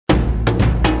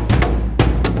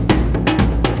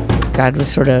God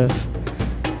was sort of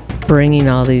bringing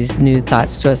all these new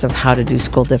thoughts to us of how to do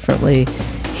school differently,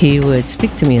 he would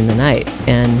speak to me in the night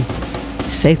and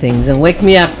say things and wake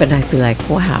me up, and I'd be like,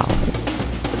 wow.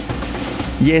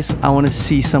 Yes, I want to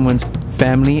see someone's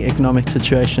family economic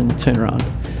situation turn around.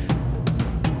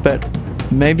 But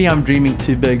maybe I'm dreaming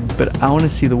too big, but I want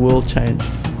to see the world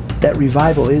changed. That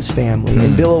revival is family.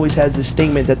 And Bill always has this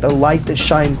statement that the light that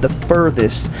shines the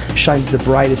furthest shines the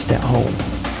brightest at home.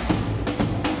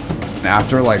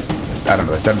 After, like, I don't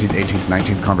know, the 17th, 18th,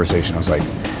 19th conversation, I was like,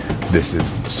 this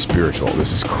is spiritual.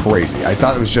 This is crazy. I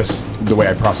thought it was just the way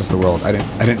I processed the world. I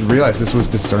didn't realize this was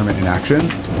discernment in action.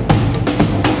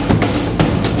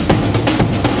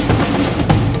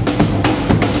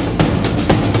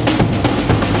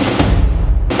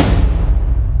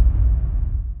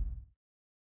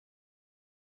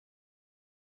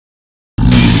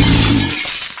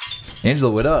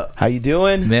 Angelo, what up? How you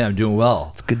doing? Man, I'm doing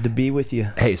well. It's good to be with you.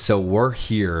 Hey, so we're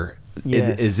here.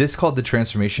 Yes. Is this called the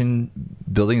Transformation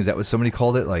Building? Is that what somebody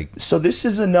called it? Like, so this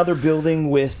is another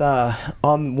building with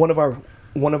on one of our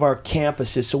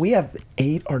campuses. So we have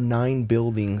 8 or 9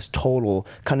 buildings total,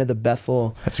 kind of the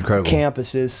Bethel that's incredible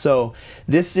campuses. So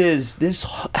this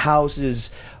houses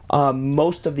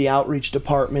most of the outreach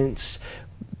departments,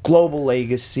 global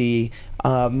legacy,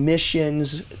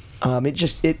 missions.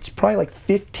 It's probably like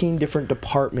 15 different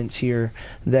departments here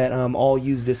that all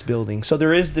use this building. So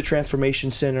there is the Transformation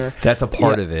Center. That's a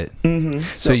part of it. Mm-hmm.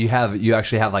 So you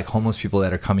actually have like homeless people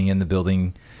that are coming in the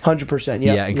building. 100%.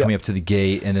 Yeah, and coming up to the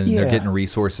gate, and then they're getting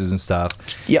resources and stuff.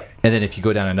 Yep. And then if you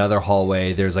go down another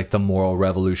hallway, there's like the Moral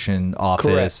Revolution office.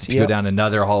 Correct. If you go down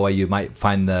another hallway, you might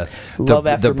find the Love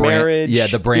After Marriage. Yeah,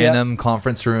 the Branham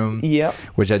conference room. Yep.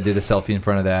 Which I did a selfie in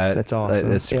front of that. That's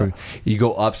awesome. You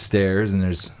go upstairs, and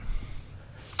there's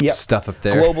stuff up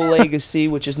there. Global Legacy,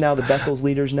 which is now the Bethel's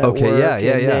Leaders Network. Okay,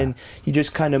 yeah. And then you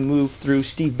just kind of move through.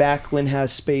 Steve Backlund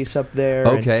has space up there.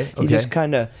 Okay. You just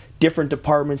kind of different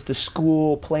departments, the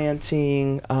school,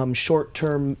 planting,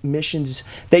 short-term missions.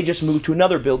 They just moved to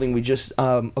another building we just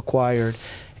acquired.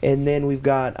 And then we've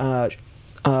got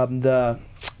the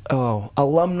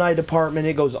alumni department.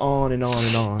 It goes on and on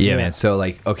and on. Yeah, man. So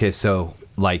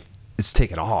it's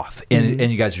taken off, and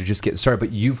you guys are just getting started.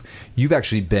 But you've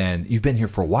been here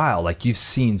for a while. Like, you've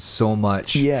seen so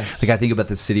much. Yes. Like, I think about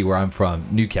the city where I'm from,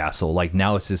 Newcastle. Like,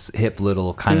 now it's this hip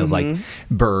little kind of like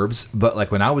burbs. But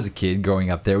like when I was a kid growing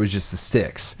up, there was just the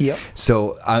sticks. Yep.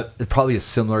 So probably a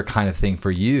similar kind of thing for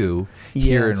you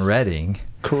here in Redding.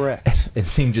 Correct. And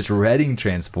seeing just Redding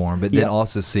transform, but then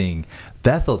also seeing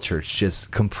Bethel Church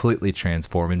just completely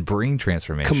transform and bring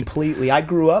transformation. Completely. I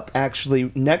grew up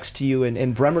actually next to you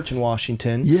in Bremerton,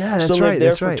 Washington. Yeah, that's so right. lived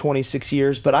there for 26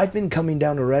 years, but I've been coming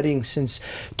down to Redding since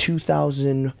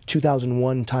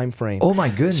 2001 time frame. Oh my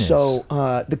goodness. So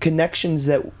the connections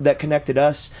that connected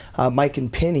us, Mike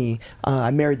and Penny,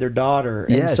 I married their daughter,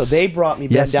 and so they brought me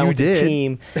back down with the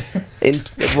team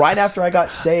and right after I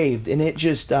got saved, and it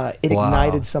just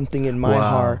ignited something in my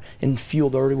heart and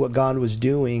fueled already what God was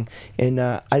doing, and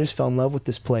I just fell in love with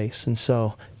this place, and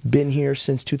so been here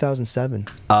since 2007.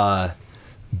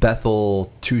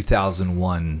 Bethel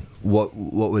 2001. What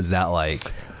was that like?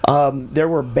 There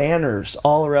were banners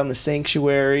all around the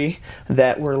sanctuary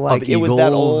that were like, it was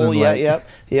that old,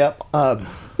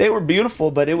 they were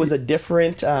beautiful, but it was a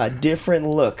different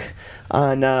look.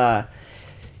 And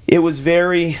it was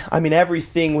very,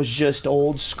 everything was just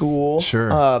old school.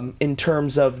 Sure. In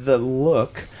terms of the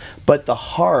look, but the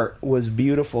heart was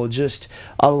beautiful. Just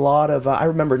a lot of, I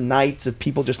remember nights of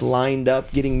people just lined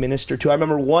up getting ministered to. I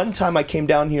remember one time I came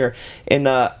down here and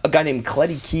a guy named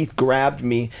Cleddy Keith grabbed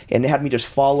me and had me just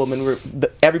follow him, and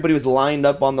everybody was lined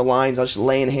up on the lines. I was just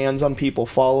laying hands on people,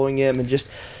 following him, and just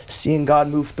seeing God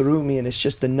move through me. And it's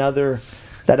just another,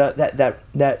 that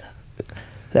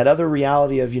other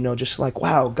reality of, just like,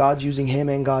 wow, God's using him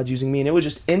and God's using me. And it was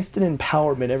just instant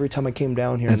empowerment every time I came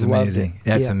down here. That's amazing.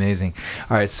 That's amazing.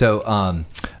 All right, so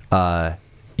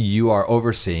you are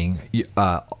overseeing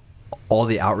all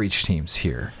the outreach teams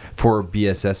here for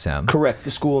BSSM. Correct,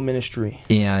 the school ministry.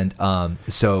 And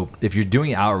so if you're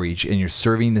doing outreach and you're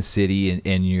serving the city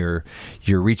and you're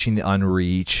reaching the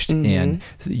unreached, and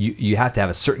you have to have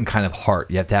a certain kind of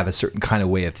heart, you have to have a certain kind of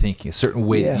way of thinking, a certain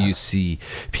way that you see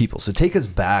people. So take us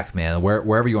back, man,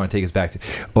 wherever you want to take us back to.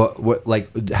 What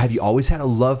have you always had a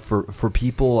love for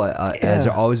people? Has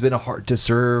there always been a heart to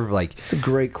serve? It's a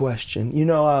great question.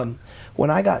 When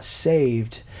I got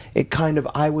saved,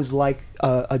 I was like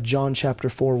a John chapter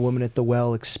 4 woman at the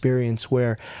well experience,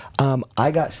 where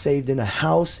I got saved in a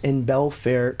house in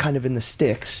Belfair, kind of in the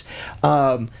sticks.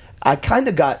 I kind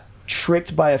of got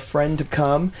tricked by a friend to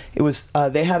come. It was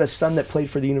they had a son that played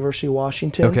for the University of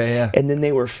Washington. Okay, yeah. And then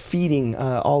they were feeding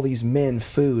all these men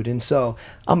food. And so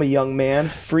I'm a young man,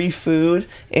 free food,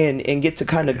 and get to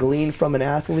kind of glean from an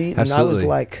athlete. And I was Absolutely.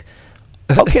 like,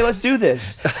 okay, let's do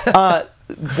this.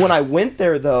 When I went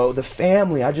there, though, the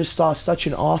family, I just saw such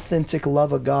an authentic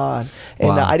love of God.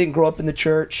 And Wow. I didn't grow up in the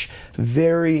church.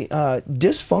 Very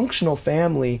dysfunctional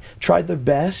family. Tried their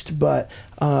best, but,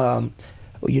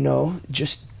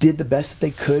 just did the best that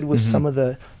they could with some of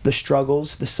the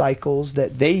struggles, the cycles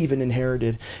that they even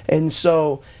inherited. And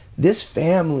so this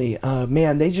family,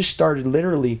 man, they just started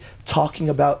literally talking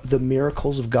about the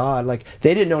miracles of God. Like,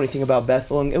 they didn't know anything about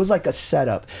Bethel, and it was like a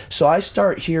setup. So I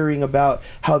start hearing about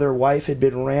how their wife had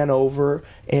been ran over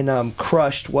and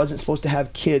crushed, wasn't supposed to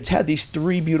have kids, had these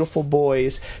 3 beautiful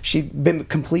boys. She'd been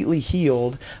completely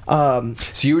healed. So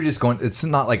you were just going, it's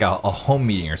not like a home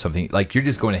meeting or something. Like, you're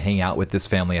just going to hang out with this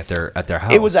family at their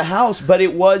house. It was a house, but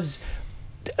it was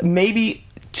maybe,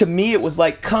 to me, it was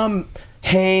like, come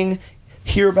hang,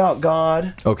 hear about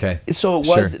God. Okay. So it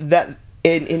was Sure. that,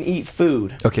 and eat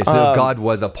food. Okay, so God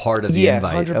was a part of the Yeah,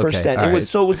 invite. 100%. Okay, It was,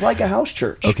 so it was like a house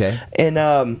church. Okay.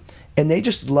 And they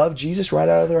just loved Jesus right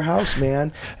out of their house,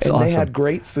 man. And they awesome. had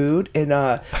great food. And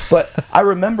but I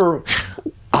remember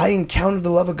I encountered the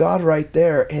love of God right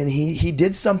there, and he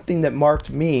did something that marked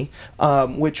me,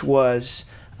 which was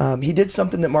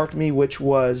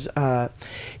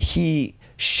he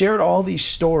shared all these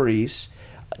stories.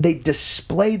 They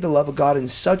displayed the love of God in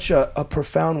such a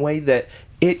profound way that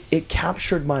it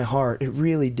captured my heart. It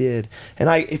really did. And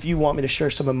if you want me to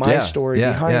share some of my story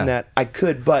behind that, I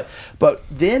could. But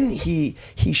then he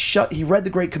read the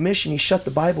Great Commission. He shut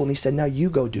the Bible and he said, "Now you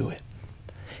go do it."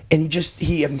 And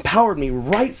he empowered me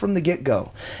right from the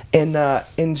get-go.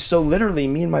 And so literally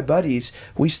me and my buddies,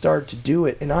 we started to do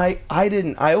it. And I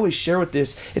always share with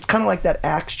this, it's kind of like that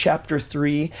Acts chapter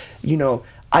 3,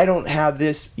 I don't have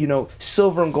this,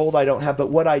 silver and gold I don't have, but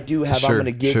what I do have, I'm going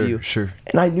to give you. Sure.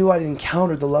 And I knew I'd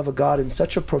encountered the love of God in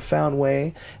such a profound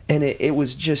way, and it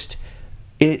was just,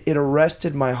 it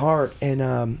arrested my heart, and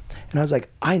I was like,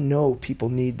 I know people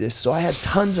need this. So I had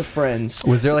tons of friends.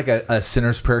 Was there like a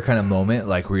sinner's prayer kind of moment,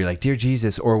 like where you're like, "Dear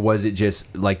Jesus," or was it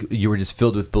just like you were just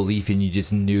filled with belief and you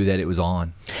just knew that it was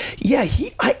on? Yeah,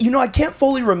 I can't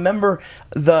fully remember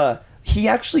he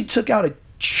actually took out a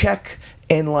check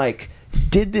and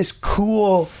did this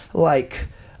cool,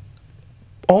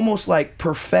 almost like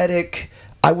prophetic.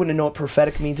 I wouldn't know what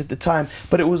prophetic means at the time,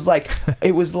 but it was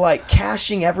like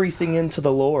cashing everything into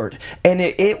the Lord, and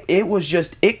it was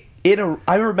just it.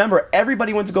 I remember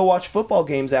everybody went to go watch football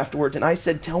games afterwards, and I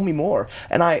said, "Tell me more."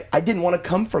 And I didn't want to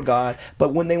come for God,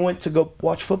 but when they went to go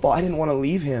watch football, I didn't want to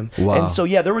leave Him. Wow. And so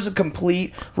there was a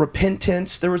complete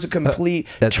repentance. There was a complete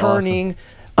That's turning. awesome.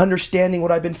 Understanding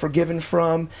what I've been forgiven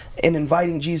from and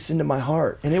inviting Jesus into my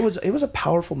heart. And it was a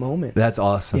powerful moment. That's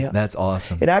awesome. Yeah. That's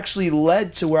awesome. It actually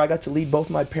led to where I got to lead both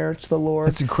my parents to the Lord.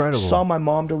 That's incredible. Saw my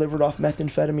mom delivered off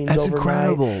methamphetamines That's overnight.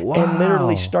 incredible. Wow. And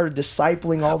literally started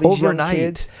discipling all these Overnight. young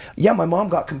kids. Yeah, my mom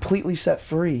got completely set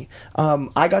free.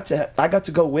 I got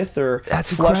to go with her.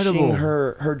 That's flushing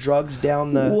incredible. her drugs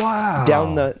down the Wow.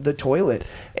 down the toilet.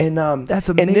 And That's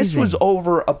And this was amazing.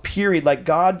 over a period.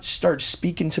 God started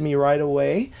speaking to me right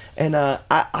away. And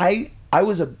I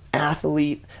was an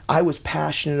athlete. I was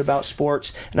passionate about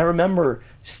sports. And I remember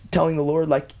telling the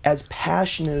Lord, as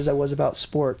passionate as I was about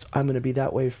sports, I'm going to be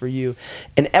that way for you.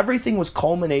 And everything was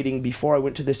culminating before I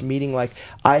went to this meeting.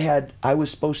 I was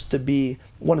supposed to be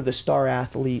one of the star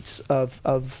athletes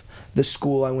of the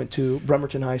school I went to,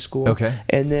 Bremerton High School. Okay.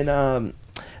 And then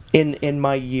in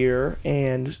my year,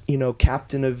 and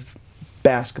captain of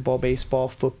basketball, baseball,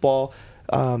 football,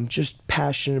 just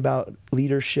passionate about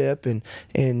leadership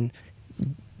and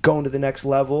going to the next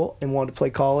level, and wanted to play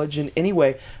college. And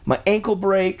anyway, my ankle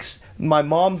breaks, my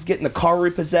mom's getting the car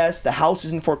repossessed, the house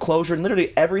is in foreclosure, and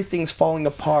literally everything's falling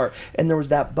apart. And there was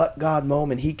that but God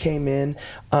moment. He came in,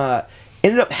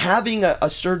 ended up having a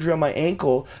surgery on my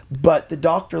ankle, but the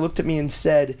doctor looked at me and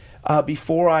said,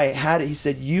 before I had it, he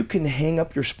said, "You can hang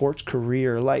up your sports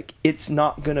career. It's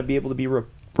not going to be able to be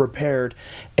repaired."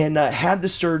 And had the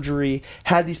surgery,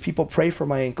 had these people pray for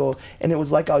my ankle, and it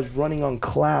was like I was running on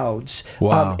clouds.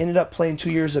 Wow. Ended up playing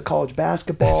 2 years of college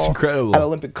basketball. That's incredible. At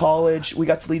Olympic College. We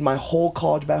got to lead my whole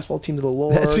college basketball team to the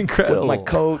Lord. That's incredible. With my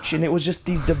coach, and it was just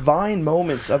these divine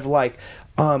moments of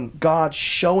God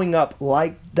showing up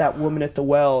like that woman at the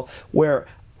well, where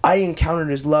I encountered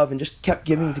his love and just kept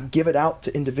giving to give it out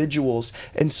to individuals.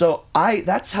 And so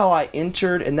that's how I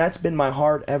entered, and that's been my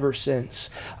heart ever since.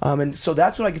 And so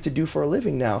that's what I get to do for a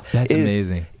living now. That's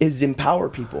amazing. Is empower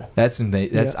people. That's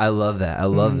amazing. I love that. I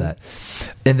love that.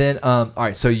 And then, all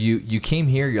right, so you came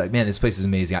here. You're like, man, this place is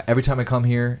amazing. Every time I come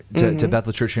here to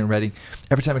Bethel Church here in Reading,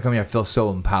 every time I come here, I feel so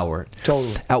empowered.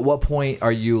 Totally. At what point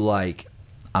are you like,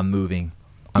 I'm moving.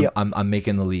 I'm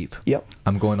making the leap. Yep.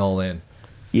 I'm going all in.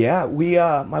 Yeah, we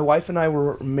my wife and I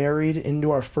were married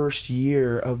into our first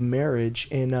year of marriage,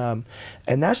 and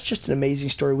that's just an amazing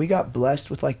story. We got blessed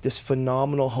with like this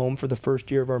phenomenal home for the first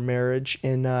year of our marriage,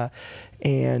 and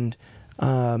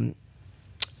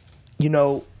you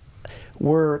know,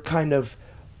 we're kind of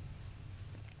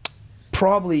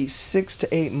probably 6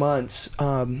 to 8 months.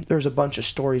 There's a bunch of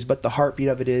stories, but the heartbeat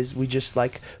of it is we just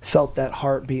like felt that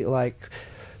heartbeat, like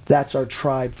that's our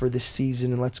tribe for this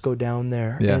season, and let's go down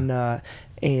there. Yeah.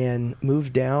 And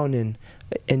move down,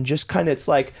 and just kind of, it's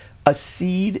like a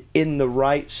seed in the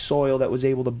right soil that was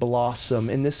able to blossom.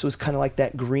 And this was kind of like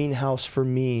that greenhouse for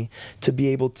me to be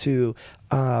able to,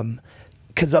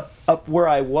 because up where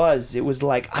I was, it was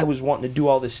like I was wanting to do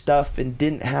all this stuff and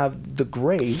didn't have the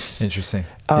grace. Interesting.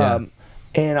 Yeah.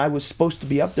 And I was supposed to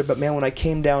be up there, but man, when I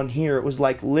came down here, it was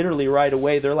like literally right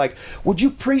away. They're like, "Would you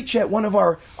preach at one of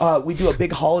our?" We do a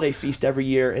big holiday feast every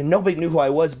year, and nobody knew who I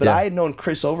was, but I had known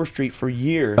Chris Overstreet for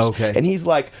years. Okay. And he's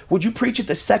like, "Would you preach at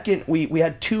the second?" We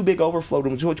had 2 big overflow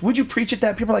rooms. Would you preach at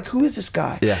that? People are like, "Who is this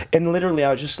guy?" Yeah. And literally,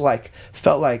 I was just like,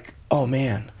 felt like, oh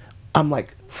man,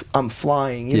 I'm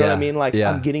flying. You know what I mean? Like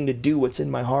I'm getting to do what's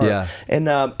in my heart. Yeah. And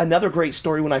another great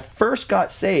story, when I first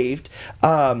got saved,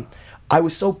 I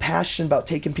was so passionate about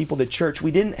taking people to church.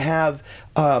 We didn't have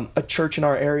a church in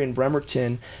our area in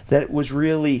Bremerton that was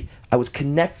really I was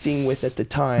connecting with at the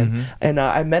time. And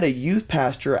I met a youth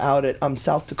pastor out at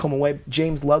South Tacoma Way,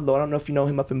 James Ludlow. I don't know if you know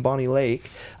him up in Bonnie Lake.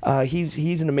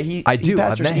 He's an amazing. I do. He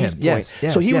I've pastors met him. East Point.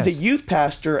 Yes, so he was a yes. youth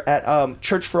pastor at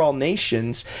Church for All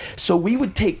Nations. So we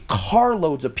would take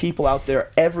carloads of people out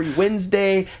there every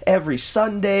Wednesday, every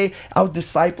Sunday, out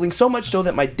discipling. So much so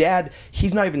that my dad,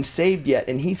 he's not even saved yet,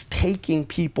 and he's taking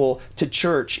people to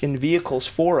church in vehicles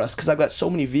for us because I've got so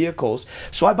many vehicles.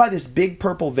 So I buy this big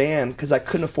purple van because I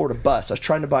couldn't afford a bus. I was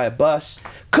trying to buy a bus,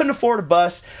 couldn't afford a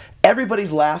bus.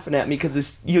 Everybody's laughing at me because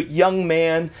this young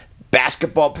man,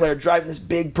 basketball player, driving this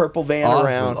big purple van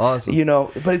around. Awesome. You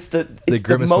know, but it's the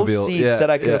most seats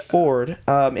that I could afford.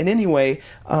 And anyway,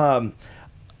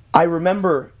 I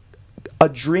remember a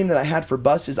dream that I had for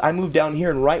buses. I moved down here,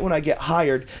 and right when I get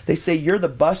hired, they say, "You're the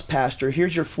bus pastor.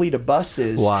 Here's your fleet of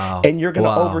buses. Wow. And you're going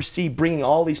to oversee bringing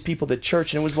all these people to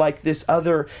church." And it was like this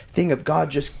other thing of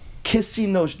God just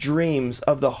kissing those dreams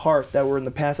of the heart that were in the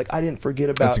past. Like, I didn't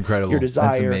forget about your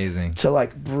desire to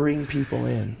like bring people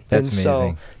in. That's and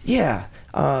amazing. So, yeah,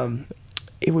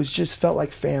 it was just felt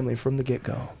like family from the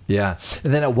get-go. Yeah.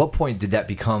 And then at what point did that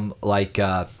become like,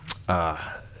 I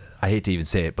hate to even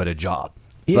say it, but a job?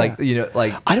 Yeah. Like, you know,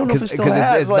 like, I don't know if it still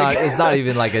has. It's not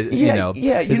even like a, you know,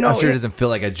 I'm sure it doesn't feel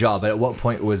like a job, but at what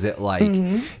point was it like,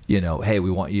 you know, hey,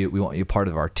 we want you part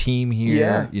of our team here.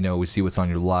 Yeah. You know, we see what's on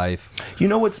your life. You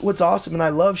know what's awesome, and I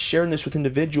love sharing this with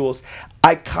individuals.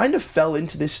 I kind of fell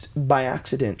into this by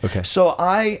accident. Okay. So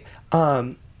I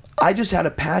just had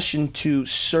a passion to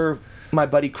serve my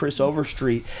buddy Chris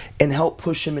Overstreet and help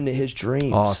push him into his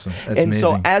dreams. Awesome. That's and amazing.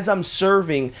 So as I'm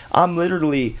serving, I'm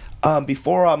literally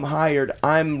before I'm hired,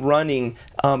 I'm running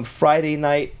Friday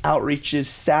night outreaches.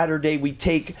 Saturday, we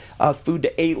take food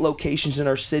to 8 locations in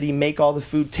our city, make all the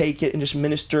food, take it, and just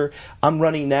minister. I'm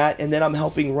running that, and then I'm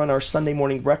helping run our Sunday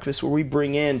morning breakfast where we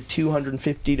bring in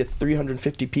 250 to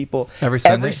 350 people. Every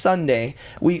Sunday? Every Sunday.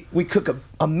 We cook an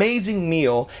amazing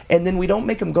meal, and then we don't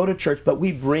make them go to church, but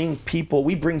we bring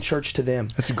church to them.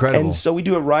 That's incredible. And so we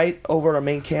do it right over at our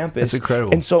main campus. That's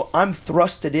incredible. And so I'm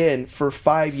thrusted in for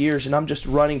 5 years, and I'm just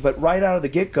running. But right out of the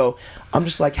get-go, I'm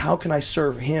just like, how can I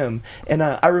serve him? And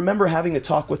I remember having a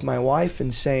talk with my wife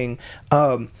and saying,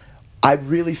 I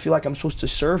really feel like I'm supposed to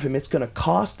serve him. It's going to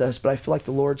cost us, but I feel like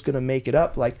the Lord's going to make it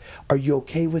up. Like, are you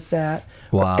okay with that?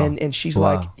 Wow. And she's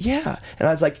like, yeah. And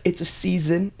I was like, it's a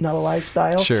season, not a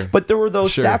lifestyle. Sure. But there were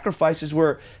those sacrifices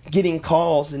where getting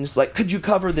calls and it's like, could you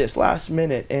cover this last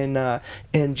minute?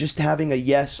 And just having a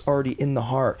yes already in the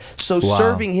heart. So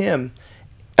serving him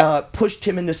pushed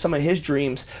him into some of his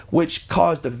dreams, which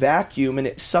caused a vacuum, and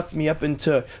it sucked me up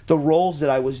into the roles that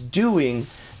I was doing.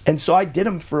 And so I did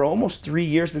them for almost 3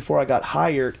 years before I got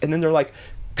hired. And then they're like,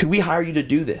 could we hire you to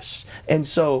do this? And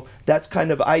so that's kind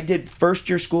of, I did first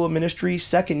year school of ministry,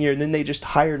 second year, and then they just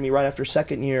hired me right after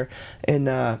second year.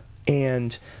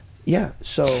 And Yeah,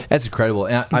 so That's incredible.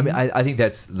 And I mean, I think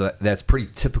that's pretty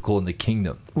typical in the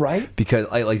kingdom, right? Because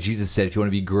like Jesus said, if you want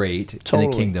to be great in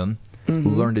Totally. the kingdom,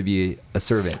 learn to be a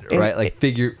servant, And right? Like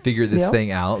figure this Yep.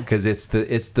 thing out, because it's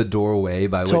the doorway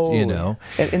by which, Totally. you know.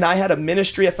 And I had a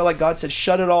ministry. I felt like God said,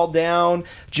 shut it all down,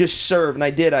 just serve. And I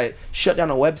did. I shut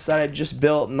down a website I just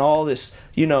built and all this,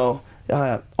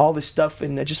 all this stuff.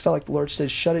 And I just felt like the Lord said,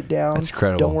 shut it down. That's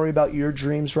incredible. Don't worry about your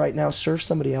dreams right now. Serve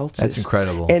somebody else's. That's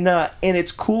incredible. And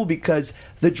it's cool because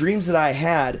the dreams that I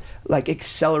had like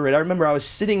accelerate. I remember I was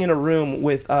sitting in a room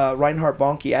with Reinhard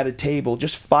Bonnke at a table,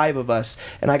 just 5 of us,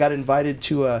 and I got invited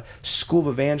to a school of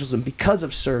evangelism because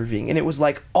of serving. And it was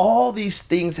like all these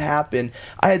things happen.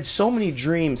 I had so many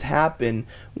dreams happen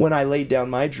when I laid down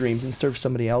my dreams and served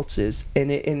somebody else's.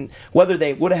 And whether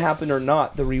they would have happened or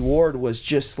not, the reward was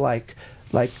just like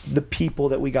the people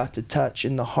that we got to touch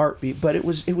and the heartbeat. But it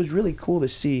was really cool to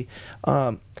see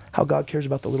how God cares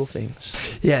about the little things.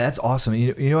 Yeah, that's awesome.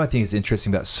 You know what I think is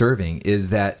interesting about serving is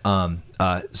that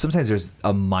sometimes there's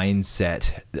a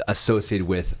mindset associated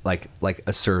with like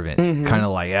a servant, kind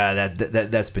of like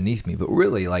that's beneath me. But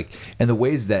really, like, and the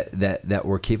ways that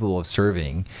we're capable of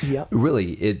serving, Yep.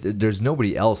 really, there's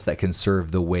nobody else that can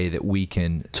serve the way that we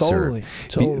can Totally, serve,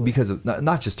 totally. because of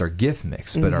not just our gift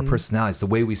mix, but our personalities, the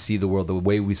way we see the world, the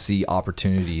way we see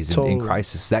opportunities in Totally.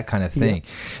 crisis, that kind of thing.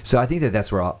 So I think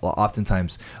that's where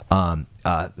oftentimes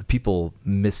people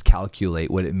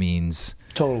miscalculate what it means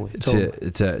Totally.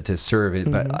 to serve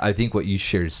it. But I think what you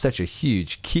shared is such a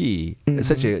huge key,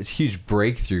 such a huge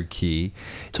breakthrough key,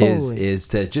 Totally. is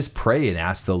to just pray and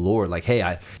ask the Lord, like,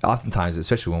 hey, oftentimes,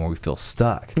 especially when we feel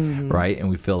stuck, right, and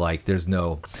we feel like there's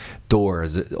no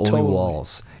doors, only Totally.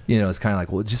 walls. It's kind of like,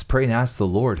 well, just pray and ask the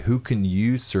Lord, who can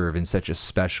you serve in such a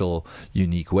special,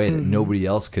 unique way that nobody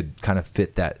else could kind of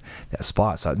fit that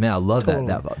spot. So, man, I love Totally.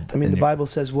 that. I mean, the Bible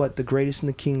says what? The greatest in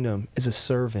the kingdom is a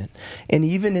servant. And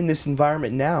even in this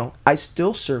environment now, I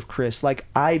still serve Chris. Like,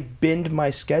 I bend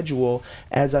my schedule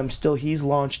as he's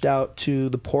launched out to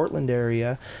the Portland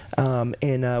area.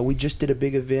 And we just did a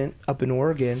big event up in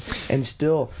Oregon, and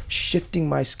still shifting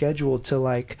my schedule to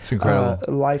like It's incredible.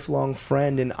 a lifelong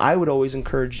friend. And I would always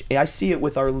encourage, I see it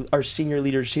with our senior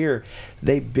leaders here.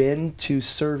 They bend to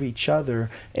serve each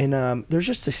other. And there's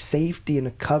just a safety and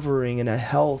a covering and a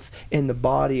health in the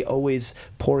body always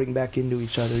pouring back into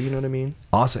each other. You know what I mean?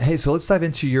 Awesome. Hey, so let's dive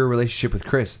into your relationship with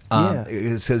Chris. Yeah.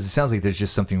 Because it sounds like there's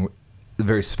just something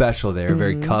very special there,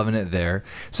 very covenant there.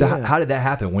 So Yeah. how did that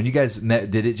happen? When you guys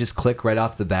met, did it just click right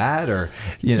off the bat, or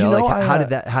how did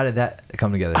that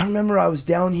come together? I remember I was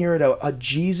down here at a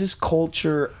Jesus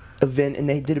Culture event, and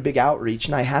they did a big outreach,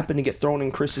 and I happened to get thrown in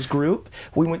Chris's group.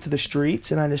 We went to the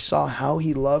streets, and I just saw how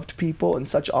he loved people in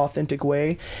such an authentic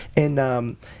way, and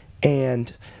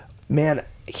man,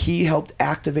 he helped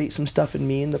activate some stuff in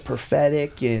me in the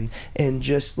prophetic, and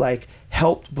just like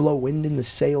helped blow wind in the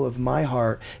sail of my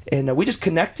heart. And we just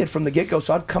connected from the get-go.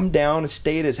 So I'd come down and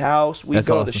stay at his house. We'd That's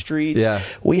go to awesome. the streets. Yeah.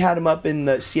 We had him up in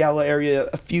the Seattle area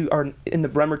or in the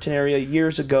Bremerton area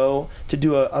years ago to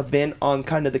do a event on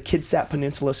kind of the Kitsap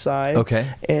Peninsula side. Okay.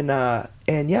 And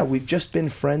yeah, we've just been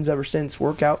friends ever since.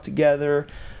 Work out together,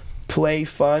 play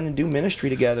fun, and do ministry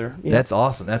together. Yeah. That's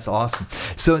awesome.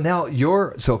 So now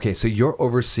you're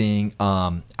overseeing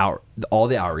all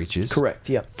the outreaches. Correct.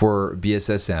 Yeah. For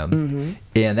BSSM,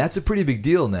 and that's a pretty big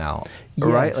deal now,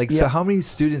 right? Like, so how many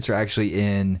students are actually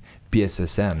in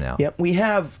BSSM now? Yep. We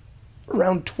have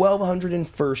around 1,200 in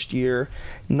first year,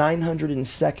 900 in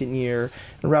second year,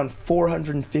 and around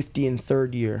 450 in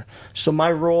third year. So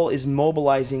my role is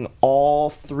mobilizing all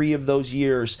 3 of those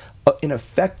years in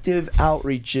effective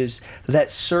outreaches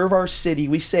that serve our city.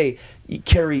 We say you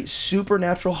carry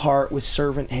supernatural heart with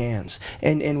servant hands,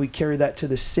 and we carry that to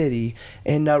the city,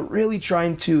 and really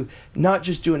trying to not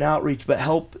just do an outreach, but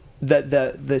help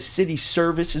the city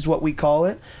service is what we call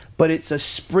it. But it's a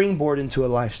springboard into a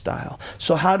lifestyle.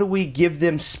 So how do we give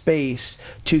them space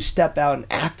to step out and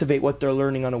activate what they're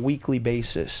learning on a weekly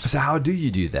basis? So how do you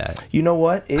do that? You know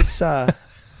what?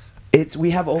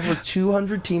 We have over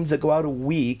 200 teams that go out a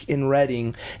week in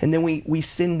Reading, and then we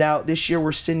send out, this year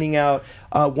we're sending out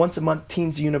once a month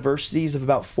teams to universities of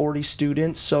about 40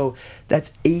 students. So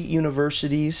that's 8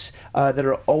 universities that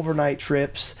are overnight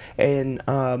trips, and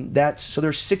so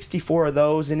there's 64 of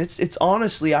those, and it's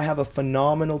honestly, I have a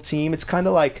phenomenal team. It's kind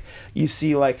of like you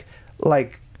see like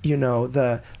a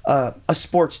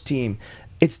sports team.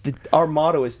 Our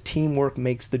motto is teamwork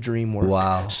makes the dream work.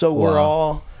 Wow. So we're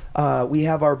all. We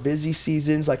have our busy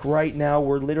seasons. Like right now,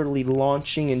 we're literally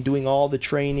launching and doing all the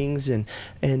trainings, and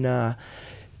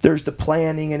there's the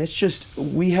planning, and it's just,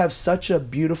 we have such a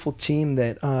beautiful team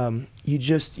that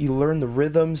you learn the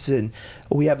rhythms, and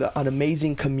we have an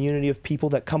amazing community of people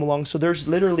that come along. So there's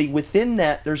literally, within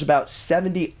that, there's about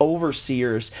 70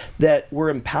 overseers that we're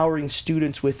empowering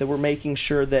students with, that we're making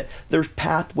sure that there's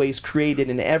pathways created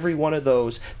in every one of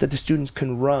those that the students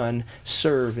can run,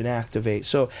 serve, and activate.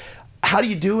 So how do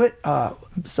you do it?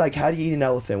 It's like, how do you eat an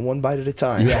elephant? One bite at a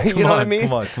time. Yeah, you know what I mean?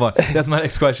 Come on. That's my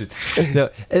next question.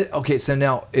 No, okay, so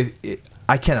now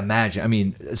I can't imagine. I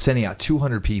mean, sending out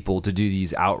 200 people to do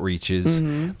these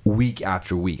outreaches week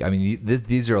after week. I mean,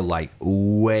 these are like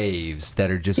waves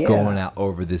that are just going out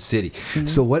over the city.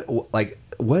 So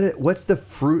what's the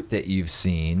fruit that you've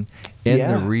seen in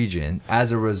the region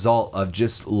as a result of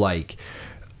just like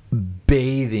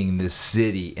bathing the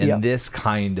city in this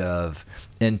kind of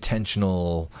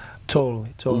intentional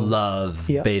totally love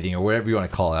bathing, or whatever you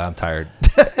want to call it? I'm tired.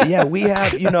 Yeah, we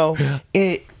have,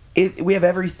 we have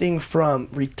everything from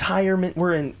retirement.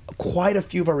 We're in quite a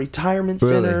few of our retirement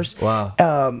centers.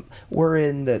 Wow. We're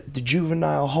in the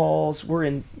juvenile halls. We're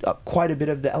in quite a bit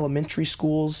of the elementary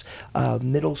schools,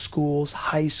 middle schools,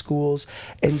 high schools,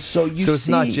 and so it's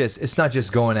not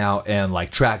just going out and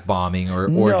like track bombing or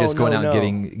just going out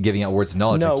and giving out words of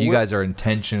knowledge. No, like you guys are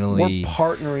intentionally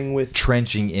partnering with,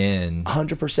 trenching in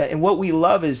 100%. And what we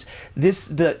love is this,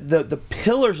 the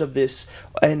pillars of this,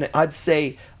 and I'd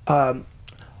say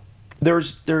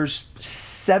there's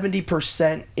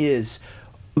 70% is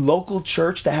local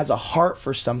church that has a heart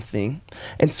for something.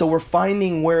 And so we're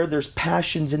finding where there's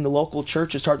passions in the local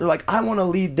church's heart. They're like, I want to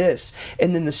lead this.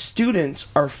 And then the students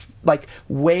are like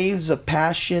waves of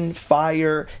passion,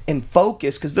 fire, and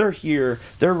focus, because they're here,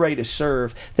 they're ready to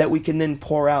serve, that we can then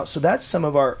pour out. So that's some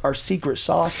of our secret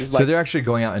sauce. So they're actually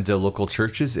going out into local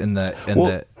churches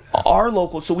our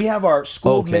local, so we have our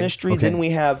school of ministry, then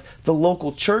we have the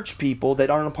local church people that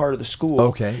aren't a part of the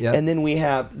school, and then we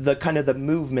have the kind of the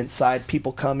movement side,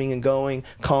 people coming and going,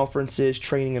 conferences,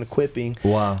 training and equipping.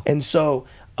 Wow. And so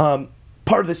part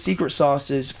of the secret sauce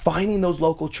is finding those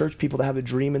local church people that have a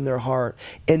dream in their heart,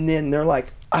 and then they're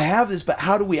like, I have this, but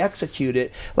how do we execute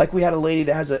it? Like, we had a lady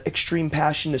that has an extreme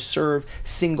passion to serve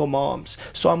single moms.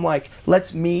 So I'm like,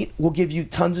 let's meet. We'll give you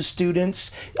tons of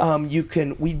students.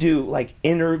 We do like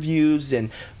interviews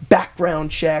and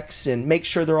background checks and make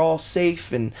sure they're all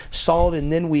safe and solid. And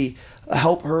then we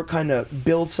help her kind of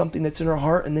build something that's in her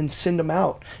heart and then send them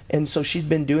out. And so she's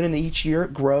been doing it, each year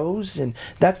it grows, and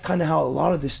that's kind of how a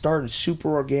lot of this started,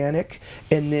 super organic,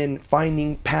 and then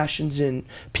finding passions in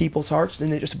people's hearts,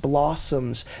 then it just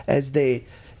blossoms as they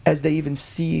even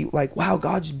see, like, wow,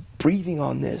 God's breathing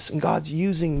on this and God's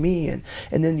using me, and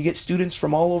then you get students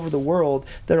from all over the world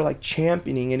that are like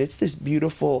championing, and it's this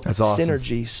beautiful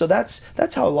synergy. So that's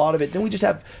how a lot of it. Then we just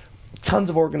have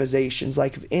tons of organizations.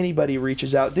 Like, if anybody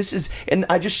reaches out, and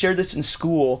I just shared this in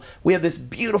school, we have this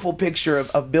beautiful picture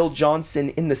of Bill Johnson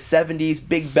in the 70s,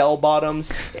 big bell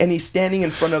bottoms, and he's standing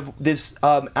in front of this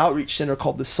outreach center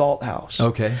called the Salt House.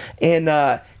 Okay.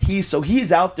 And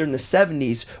he's out there in the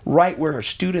 70s, right where our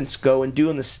students go and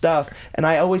doing the stuff. And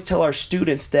I always tell our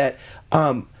students that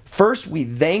first, we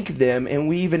thank them, and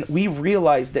we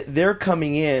realize that they're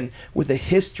coming in with a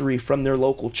history from their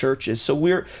local churches. So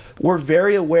we're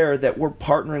very aware that we're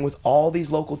partnering with all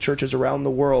these local churches around the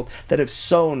world that have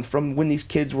sown from when these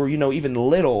kids were, even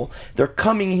little. They're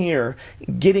coming here,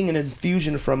 getting an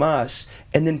infusion from us,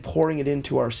 and then pouring it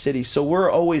into our city. So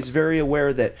we're always very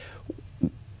aware that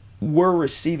we're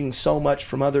receiving so much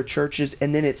from other churches,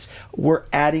 and then we're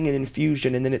adding an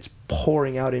infusion, and then it's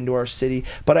pouring out into our city.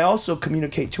 But I also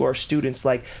communicate to our students,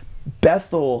 like,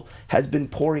 Bethel has been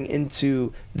pouring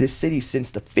into this city since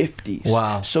the 50s.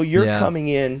 Wow. So you're coming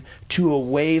in to a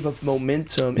wave of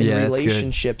momentum and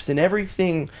relationships, and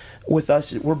everything with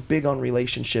us, we're big on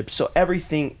relationships. So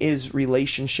everything is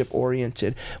relationship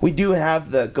oriented. We do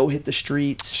have the go hit the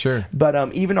streets. Sure.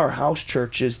 But even our house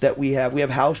churches that we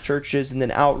have house churches and then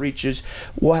outreaches.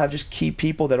 We'll have just key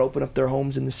people that open up their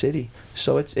homes in the city.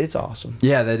 So it's awesome.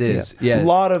 Yeah, that is. Yeah. A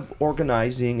lot of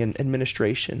organizing and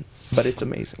administration, but it's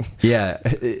amazing. Yeah,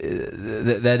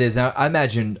 that is. Now, I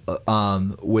imagine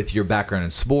with your background in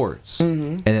sports,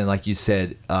 and then, like you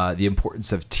said, the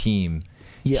importance of team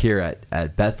here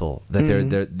at Bethel, that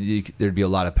there'd be a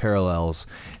lot of parallels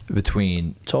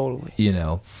between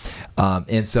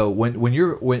and so when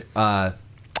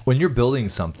you're building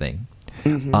something,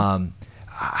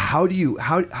 how do you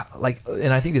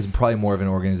and I think this is probably more of an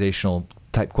organizational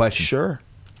type question. Sure.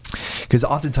 Because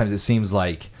oftentimes it seems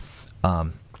like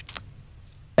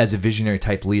as a visionary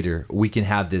type leader, we can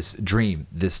have this dream,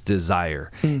 this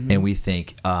desire, and we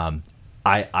think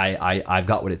I've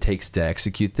got what it takes to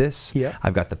execute this. Yeah.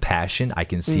 I've got the passion. I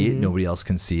can see it. Nobody else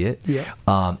can see it. Yeah.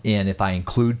 And if I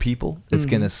include people, it's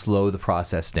going to slow the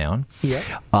process down. Yeah.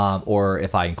 Or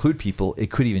if I include people, it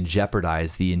could even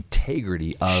jeopardize the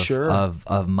integrity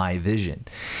of my vision.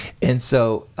 And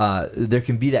so there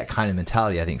can be that kind of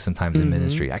mentality, I think, sometimes in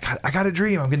ministry. I got a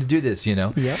dream. I'm going to do this, you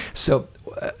know? Yeah. So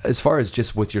as far as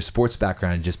just with your sports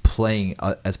background and just playing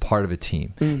as part of a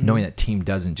team, knowing that team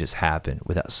doesn't just happen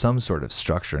without some sort of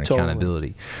structure and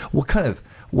accountability, what kind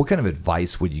of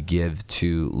advice would you give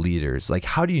to leaders? Like,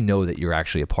 how do you know that you're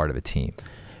actually a part of a team?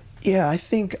 Yeah, I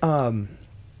think,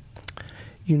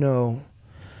 you know,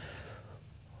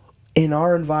 in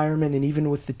our environment and even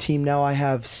with the team now, I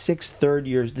have 6 third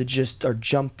years that just are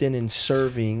jumped in and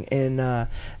serving. And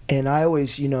I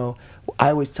always, you know,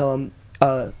 tell them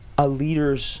a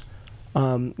leader's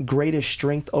greatest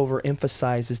strength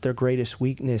overemphasizes their greatest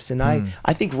weakness. And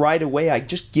I think right away I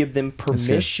just give them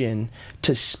permission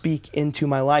to speak into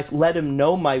my life, let them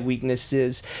know my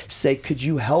weaknesses, say, could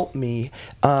you help me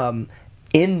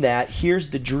in that?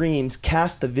 Here's the dreams,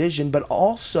 cast the vision, but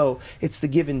also it's the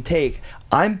give and take.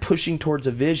 I'm pushing towards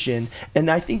a vision,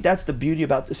 and I think that's the beauty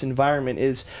about this environment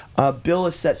is Bill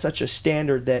has set such a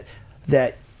standard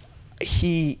that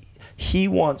he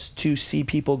wants to see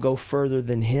people go further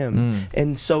than him.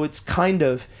 And so it's kind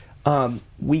of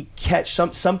we catch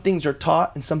some things are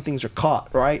taught and some things are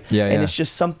caught, right? And it's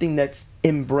just something that's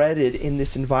embedded in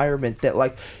this environment that,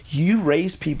 like, you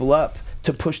raise people up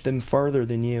to push them further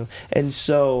than you. And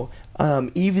so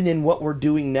even in what we're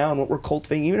doing now and what we're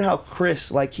cultivating, even how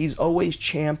Chris, like, he's always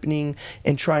championing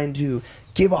and trying to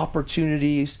give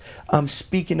opportunities,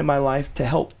 speak into my life to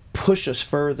help push us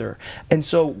further. And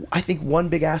so I think one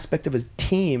big aspect of a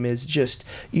team is just,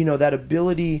 you know, that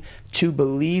ability to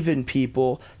believe in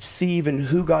people, see even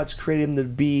who God's created them to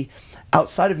be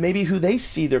outside of maybe who they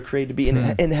see they're created to be,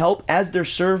 and help as they're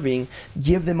serving,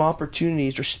 give them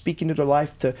opportunities or speak into their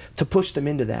life to push them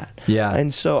into that. Yeah.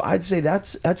 And so I'd say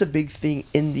that's a big thing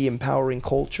in the empowering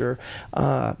culture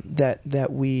that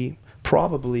we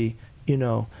probably, you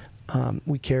know,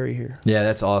 we carry here. Yeah,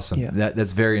 that's awesome. Yeah.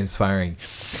 That's very inspiring.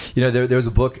 You know, there was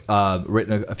a book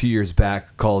written a few years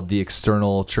back called The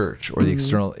External Church, or the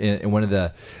External. And one of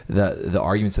the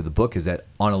arguments of the book is that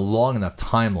on a long enough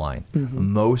timeline,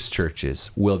 most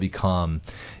churches will become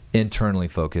internally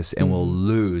focused and will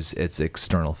lose its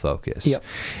external focus. Yep.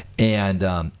 And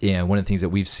one of the things that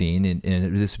we've seen, and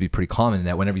this would be pretty common,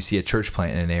 that whenever you see a church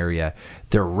plant in an area,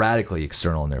 they're radically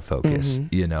external in their focus.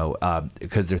 You know,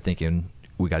 because they're thinking,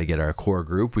 we got to get our core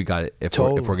group. We got if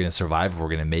we're going to survive, if we're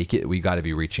going to make it, we got to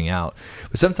be reaching out.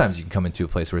 But sometimes you can come into a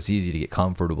place where it's easy to get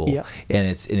comfortable, and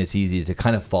it's easy to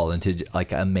kind of fall into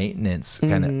like a maintenance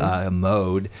kind of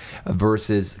mode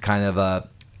versus kind of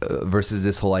versus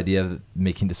this whole idea of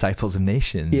making disciples of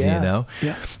nations. You know,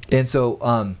 and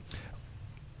so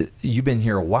you've been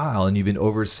here a while and you've been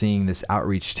overseeing this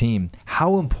outreach team.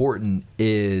 How important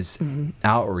is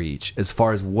outreach as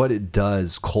far as what it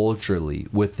does culturally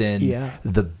within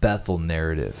the Bethel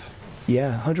narrative?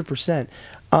 Yeah, 100%.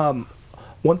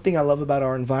 One thing I love about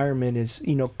our environment is,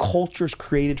 you know, culture's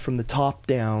created from the top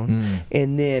down,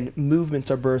 and then movements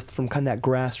are birthed from kind of that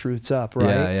grassroots up, right?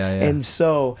 And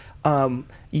so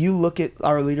you look at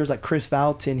our leaders like Chris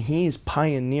Valton, he's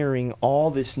pioneering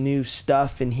all this new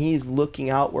stuff, and he's looking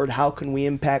outward. How can we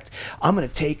impact? I'm going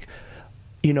to take,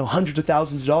 you know, hundreds of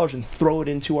thousands of dollars and throw it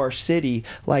into our city.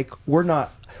 Like, we're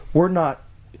not,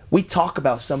 we talk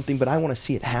about something, but I want to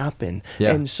see it happen.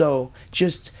 And so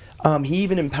just... he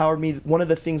even empowered me. One of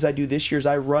the things I do this year is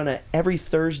every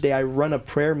Thursday I run a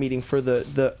prayer meeting for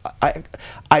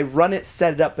I run it,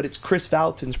 set it up, but it's Chris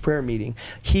Valton's prayer meeting.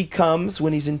 He comes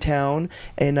when he's in town,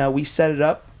 and we set it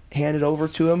up, hand it over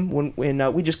to him, when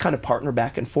we just kind of partner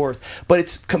back and forth. But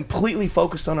it's completely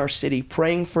focused on our city,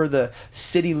 praying for the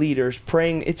city leaders,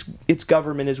 praying it's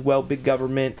government as well, big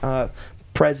government,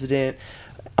 president.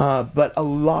 But a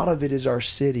lot of it is our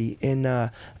city,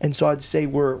 and so I'd say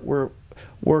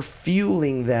we're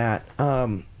fueling that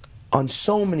on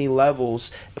so many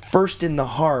levels. First in the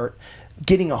heart,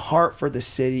 getting a heart for the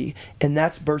city, and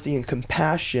that's birthing a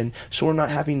compassion, so we're not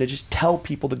having to just tell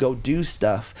people to go do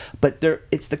stuff, but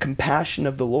it's the compassion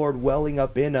of the Lord welling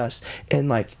up in us, and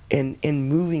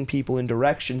moving people in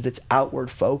directions that's outward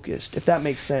focused, if that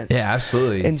makes sense. Yeah,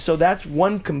 absolutely. And so that's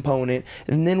one component,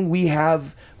 and then we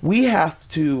have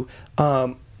to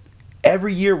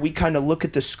every year we kind of look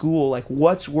at the school, like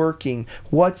what's working,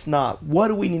 what's not, what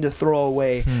do we need to throw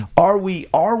away? Are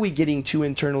we getting too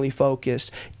internally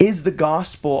focused? Is the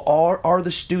gospel, are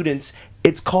the students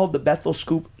It's called the Bethel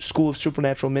School of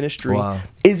Supernatural Ministry. Wow.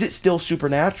 Is it still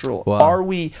supernatural? Wow. Are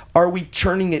we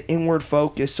turning it inward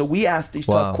focused? So we ask these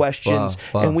tough questions,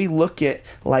 and we look at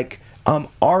like,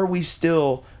 are we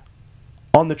still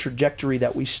on the trajectory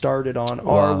that we started on?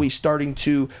 Are we starting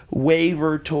to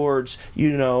waver towards,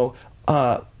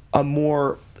 a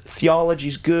more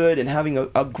theology's good and having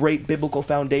a great biblical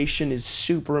foundation is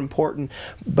super important,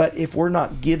 but if we're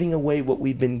not giving away what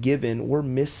we've been given, we're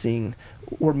missing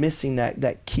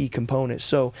that key component.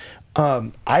 So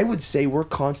I would say we're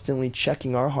constantly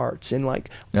checking our hearts, and like,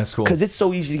 that's cool, because it's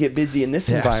so easy to get busy in this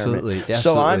environment. Absolutely.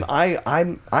 So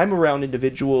I'm around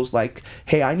individuals like,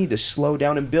 hey, I need to slow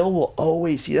down. And Bill will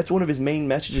always see, that's one of his main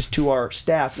messages to our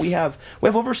staff. We have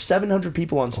over 700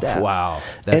 people on staff. Wow,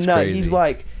 that's crazy. He's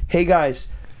like, hey guys,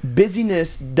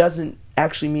 busyness doesn't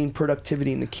actually mean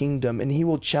productivity in the kingdom, and he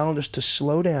will challenge us to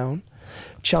slow down,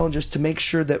 challenge us to make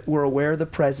sure that we're aware of the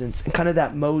presence, and kind of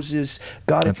that Moses,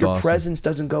 God, if your presence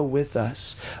doesn't go with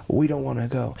us, we don't want to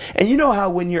go. And you know how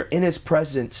when you're in his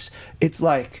presence, it's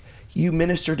like you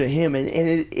minister to him, and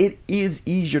it is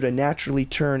easier to naturally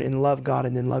turn and love God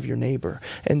and then love your neighbor.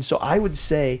 And so I would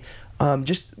say,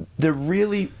 just they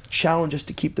really challenge us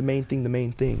to keep the main thing the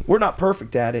main thing. We're not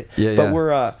perfect at it, but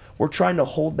we're trying to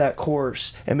hold that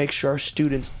course and make sure our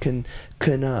students can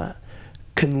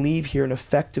leave here and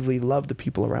effectively love the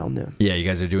people around them. Yeah, you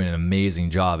guys are doing an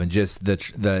amazing job, and just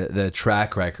the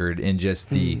track record, and just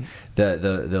the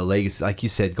legacy, like you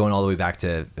said, going all the way back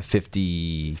to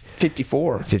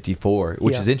 54,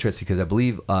 which is interesting because I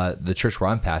believe the church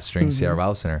where I'm pastoring, Sierra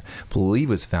Bible Center,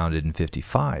 was founded in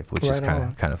 55, which is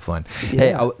kind of fun.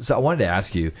 Yeah. Hey, so I wanted to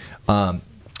ask you,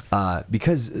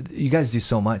 because you guys do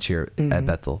so much here at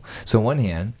Bethel. So on one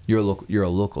hand, you're a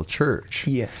local church.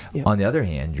 Yes. Yeah. On the other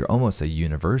hand, you're almost a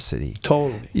university.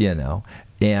 Totally.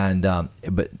 And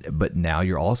but now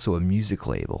you're also a music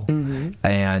label,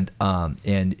 and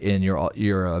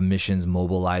you're a missions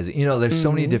mobilizing. There's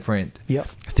so many different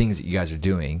things that you guys are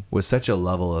doing with such a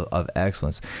level of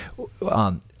excellence,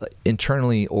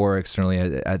 internally or externally,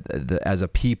 as a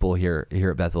people here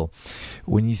at Bethel.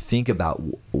 When you think about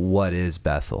what is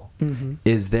Bethel,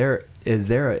 is there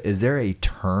a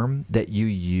term that you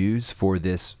use for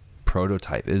this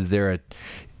prototype? Is there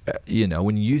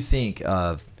when you think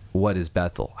of what is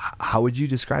Bethel, how would you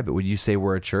describe it? Would you say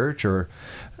we're a church, or?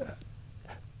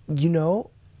 There's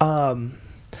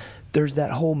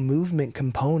that whole movement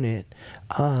component.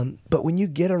 But when you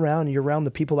get around, you're around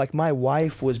the people. Like my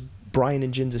wife was Brian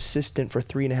and Jen's assistant for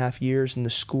 3.5 years in the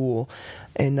school,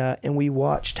 and we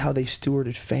watched how they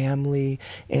stewarded family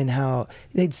and how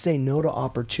they'd say no to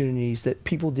opportunities that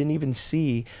people didn't even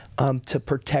see to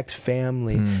protect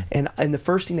family. And the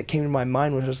first thing that came to my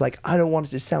mind was like, I don't want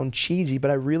it to sound cheesy,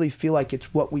 but I really feel like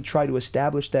it's what we try to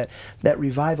establish, that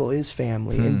revival is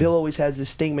family. And Bill always has this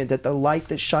statement that the light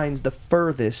that shines the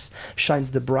furthest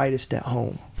shines the brightest at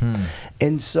home.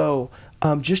 And so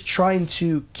just trying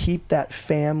to keep that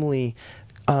family,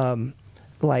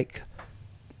 like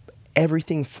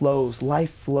everything flows,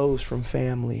 life flows from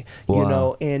family,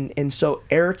 and so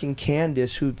Eric and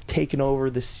Candace, who've taken over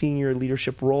the senior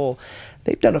leadership role,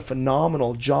 they've done a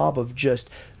phenomenal job of just,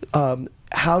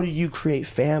 how do you create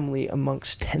family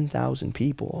amongst 10,000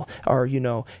 people, or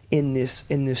in this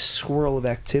swirl of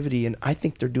activity? And I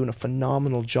think they're doing a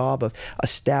phenomenal job of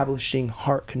establishing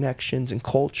heart connections and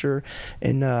culture,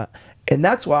 and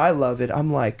that's why I love it.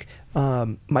 I'm like,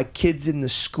 my kids in the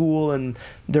school, and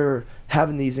they're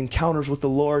having these encounters with the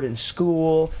Lord in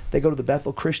school. They go to the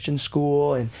Bethel Christian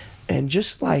School, and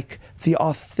just like the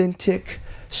authentic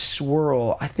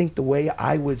swirl, I think the way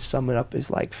I would sum it up is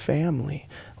like family.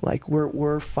 Like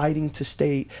we're fighting to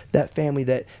stay that family,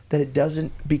 that it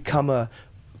doesn't become a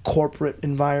corporate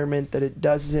environment, that it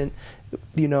doesn't,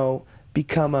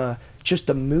 become just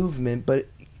a movement, but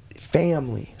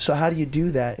family. So how do you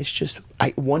do that? It's just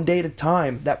one day at a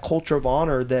time. That culture of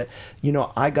honor that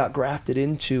I got grafted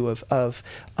into. Of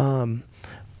Bill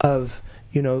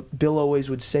always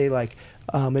would say, like,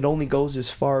 it only goes as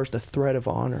far as the thread of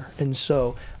honor. And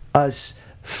so us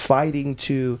fighting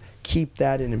to keep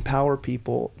that and empower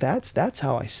people, that's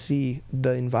how I see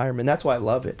the environment. That's why I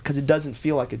love it, because it doesn't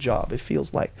feel like a job. It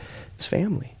feels like it's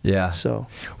family. Yeah. So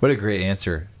what a great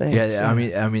answer. Thanks. Yeah. I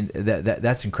mean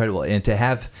that's incredible. And to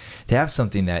have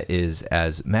something that is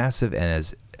as massive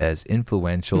and as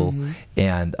influential,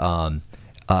 and to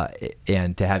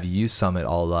have you sum it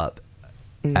all up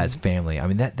as family. I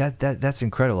mean that's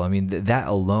incredible. I mean that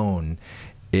alone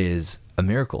is a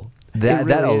miracle.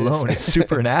 That alone is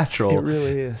supernatural. It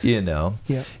really is. Yeah.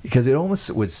 Because it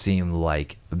almost would seem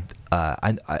like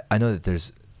I know that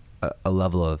there's a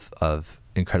level of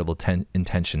incredible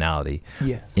intentionality,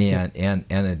 Yeah. and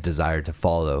a desire to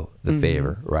follow the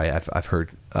favor, right? I've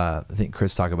heard I think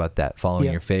Chris talk about that,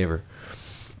 following your favor.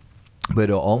 But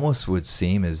it almost would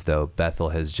seem as though Bethel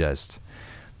has just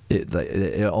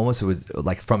it almost would,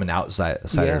 like, from an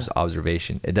outsider's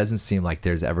observation, it doesn't seem like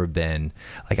there's ever been,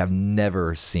 like, I've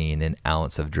never seen an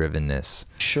ounce of drivenness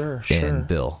in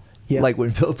Bill. Yeah. Like when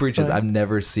Bill preaches, I've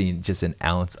never seen just an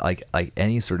ounce, like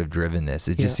any sort of drivenness.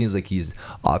 It just seems like he's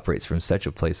operates from such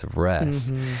a place of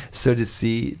rest. So to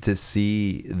see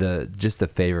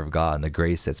the favor of God and the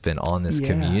grace that's been on this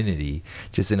community,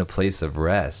 just in a place of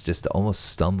rest, just to almost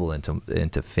stumble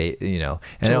into faith, you know.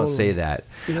 And I don't say that,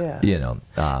 you know.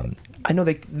 I know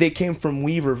they came from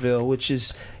Weaverville, which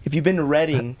is, if you've been to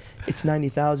Reading, it's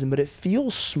 90,000, but it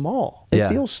feels small. It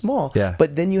feels small. Yeah.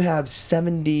 But then you have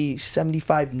 70,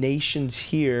 75 nations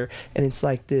here, and it's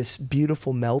like this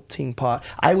beautiful melting pot.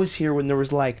 I was here when there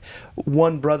was like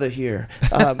one brother here,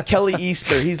 Kelly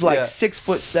Easter. He's like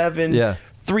 6'7",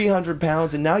 300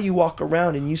 pounds, and now you walk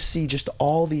around and you see just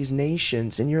all these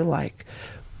nations, and you're like,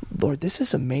 Lord, this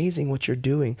is amazing what you're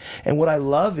doing. And what I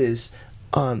love is,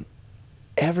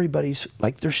 everybody's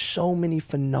like, there's so many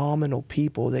phenomenal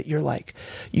people that you're like,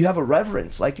 you have a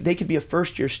reverence. Like, they could be a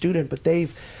first-year student, but they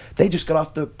just got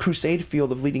off the crusade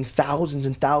field of leading thousands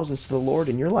and thousands to the Lord,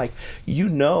 and you're like, you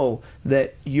know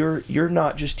that you're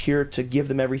not just here to give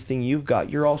them everything you've got,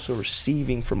 you're also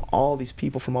receiving from all these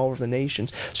people from all over the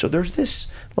nations. So there's this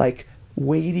like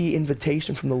weighty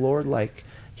invitation from the Lord, like,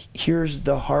 here's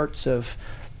the hearts of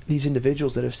these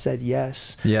individuals that have said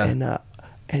yes, and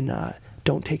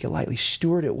don't take it lightly.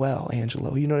 Steward it well,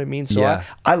 Angelo. You know what I mean? So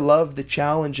I love the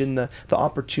challenge and the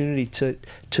opportunity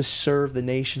to serve the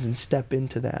nations and step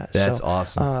into that. That's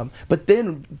awesome. But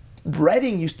then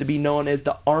Reading used to be known as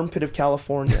the armpit of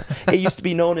California. It used to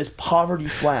be known as Poverty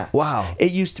Flats. Wow.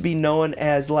 It used to be known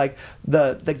as like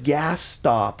the gas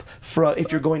stop for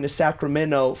if you're going to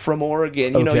Sacramento from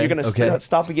Oregon. You know, you're going to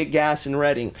stop and get gas in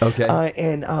Reading.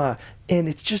 And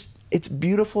it's just, it's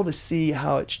beautiful to see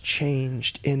how it's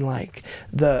changed in like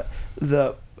the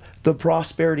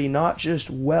prosperity, not just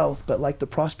wealth, but like the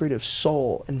prosperity of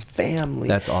soul and family.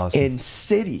 That's awesome. And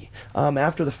city.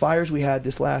 After the fires we had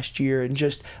this last year, and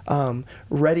just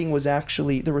Reading was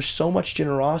actually, there was so much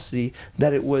generosity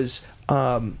that it was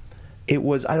I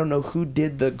don't know who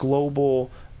did the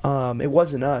global. It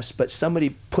wasn't us, but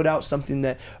somebody put out something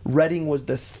that Reading was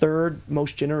the third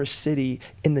most generous city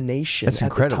in the nation at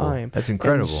the time. That's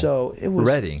incredible. And so it was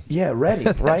Reading. Yeah, Reading,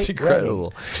 right? That's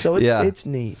incredible. Reading. So it's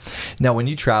neat. Now, when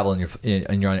you travel and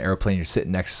you're on an airplane, you're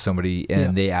sitting next to somebody,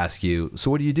 and they ask you,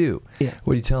 "So what do you do?" Yeah.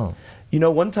 What do you tell them? You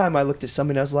know, one time I looked at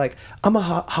somebody and I was like, I'm a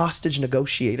hostage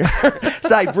negotiator.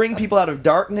 So I bring people out of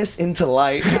darkness into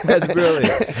light. That's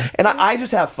brilliant. And I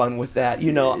just have fun with that.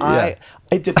 You know,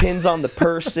 it depends on the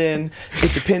person.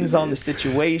 It depends on the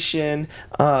situation.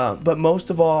 But most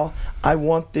of all, I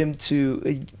want them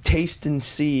to taste and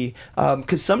see.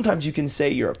 Because sometimes you can say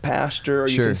you're a pastor, or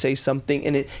you can say something,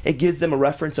 and it gives them a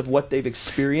reference of what they've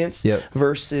experienced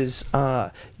versus,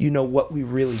 what we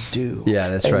really do. Yeah,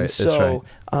 that's right. So,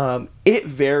 it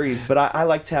varies, but I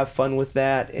like to have fun with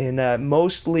that. And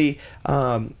mostly,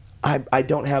 I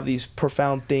don't have these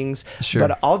profound things,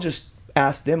 but I'll just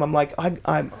ask them. I'm like,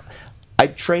 I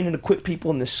train and equip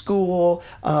people in the school,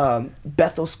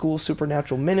 Bethel School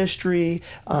Supernatural Ministry,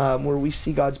 where we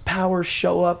see God's power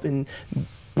show up and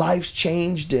lives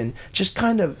changed, and just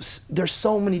kind of, there's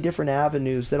so many different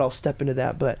avenues that I'll step into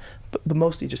that, but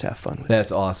mostly just have fun with it.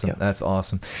 That's awesome. Yeah. That's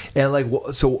awesome. And like,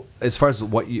 so as far as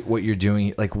what you're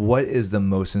doing, like, what is the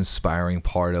most inspiring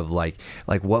part of like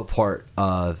what part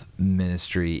of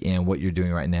ministry and what you're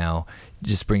doing right now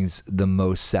just brings the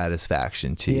most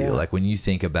satisfaction to you? Like, when you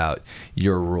think about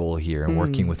your role here and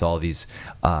working with all these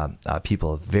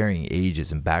people of varying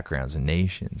ages and backgrounds and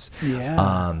nations,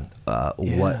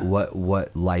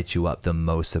 what lights you up the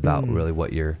most about really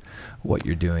what you're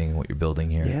doing and what you're building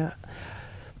here? Yeah.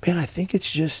 Man, I think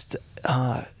it's just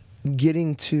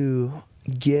getting to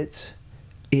get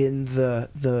in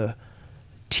the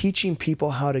teaching people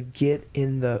how to get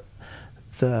in the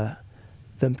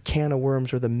can of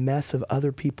worms or the mess of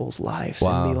other people's lives,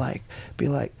 and be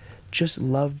like, just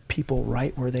love people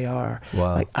right where they are.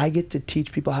 Wow. Like, I get to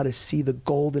teach people how to see the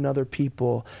gold in other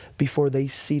people before they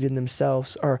see it in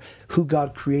themselves, or who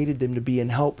God created them to be,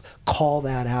 and help call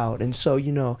that out. And so,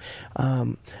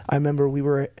 I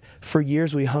remember for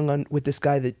years we hung on with this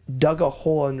guy that dug a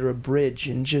hole under a bridge,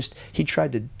 and he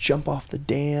tried to jump off the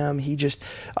dam. He just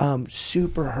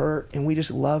super hurt, and we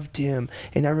just loved him.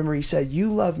 And I remember he said,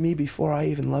 "You loved me before I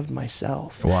even loved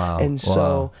myself." Wow. And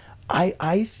so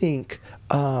I think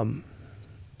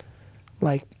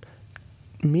like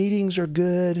meetings are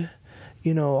good,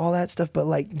 you know, all that stuff, but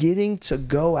like getting to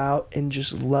go out and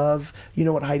just love, you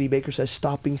know what Heidi Baker says,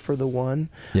 stopping for the one.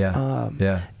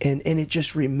 Yeah. And it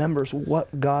just remembers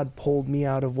what God pulled me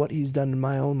out of, what he's done in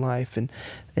my own life. And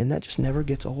that just never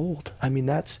gets old. I mean,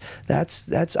 that's,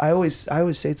 I always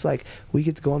say it's like we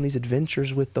get to go on these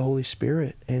adventures with the Holy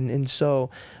Spirit. And so,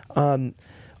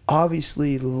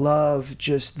 obviously love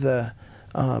just the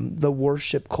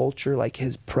worship culture, like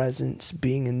his presence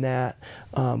being in that,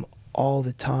 all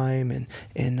the time,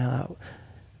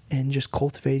 and just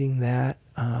cultivating that.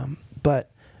 But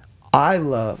I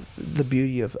love the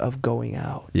beauty of going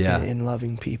out and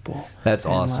loving people. That's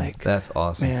and awesome. Like, that's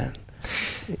awesome, man.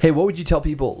 Hey, what would you tell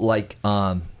people like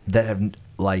that have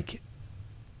like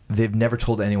they've never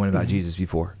told anyone about Jesus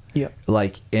before? Yep.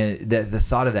 Like, and the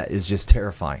thought of that is just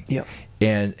terrifying. Yep.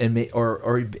 And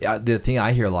the thing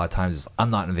I hear a lot of times is,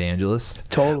 I'm not an evangelist.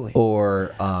 Totally.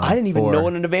 Or I didn't even know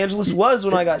what an evangelist was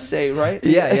when I got saved, right?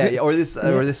 Yeah. Or this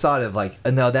thought of like,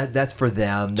 no, that's for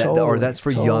them, or that's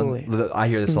for young. I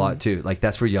hear this a lot too. Like,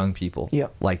 that's for young people. Yeah.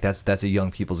 Like that's a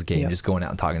young people's game, just going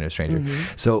out and talking to a stranger.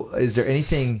 Mm-hmm. So, is there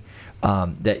anything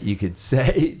that you could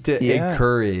say to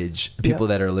encourage people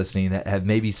that are listening that have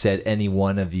maybe said any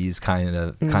one of these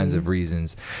kinds of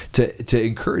reasons to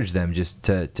encourage them just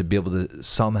to be able to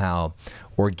somehow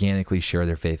organically share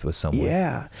their faith with someone?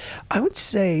 Yeah. I would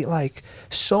say, like,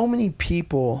 so many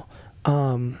people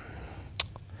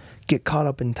get caught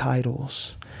up in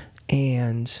titles,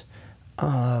 and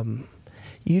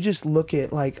you just look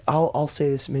at, like, I'll say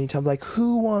this many times, like,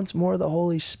 who wants more of the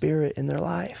Holy Spirit in their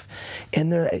life?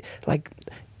 And they're like,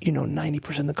 you know,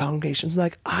 90% of the congregation's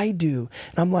like, I do.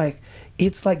 And I'm like,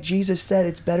 it's like Jesus said,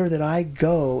 it's better that I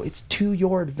go. It's to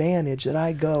your advantage that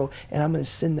I go, and I'm going to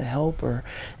send the helper.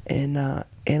 And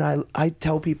I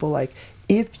tell people, like,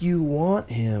 if you want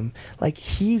him, like,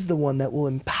 he's the one that will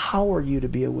empower you to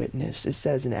be a witness. It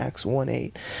says in Acts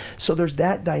 1:8. So there's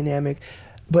that dynamic.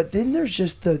 But then there's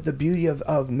just the beauty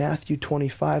of Matthew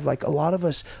 25. Like, a lot of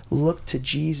us look to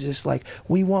Jesus like,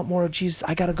 we want more of Jesus.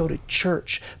 I got to go to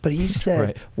church. But he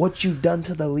said, what you've done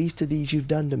to the least of these, you've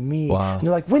done to me. Wow. And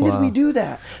they're like, when did we do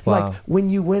that? Wow. Like, when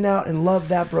you went out and loved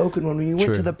that broken one, when you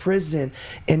went to the prison.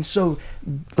 And so,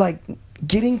 like,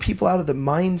 getting people out of the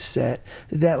mindset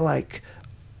that, like,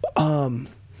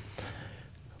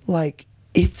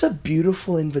 it's a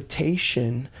beautiful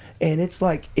invitation. And it's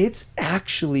like, it's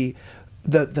actually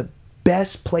the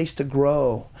best place to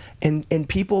grow, and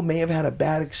people may have had a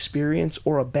bad experience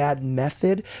or a bad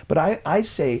method, but I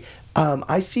say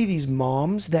I see these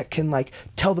moms that can, like,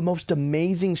 tell the most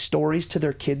amazing stories to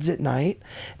their kids at night,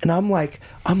 and I'm like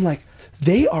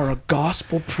they are a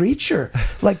gospel preacher.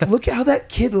 Like, look at how that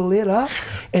kid lit up,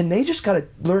 and they just got to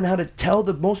learn how to tell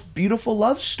the most beautiful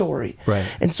love story. Right.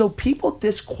 And so people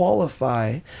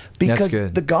disqualify because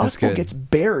the gospel gets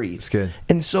buried. That's good.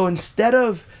 And so instead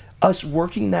of us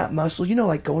working that muscle, you know,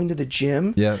 like going to the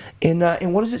gym. Yeah.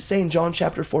 And what does it say in John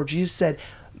chapter 4? Jesus said,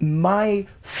 my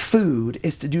food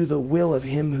is to do the will of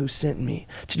him who sent me,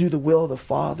 to do the will of the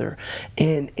Father.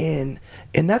 And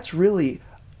that's really,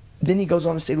 then he goes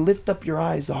on to say, lift up your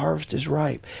eyes, the harvest is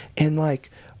ripe. And,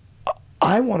 like,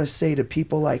 I want to say to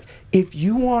people, like, if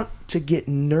you want to get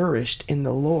nourished in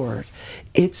the Lord,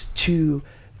 it's to,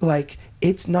 like,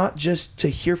 it's not just to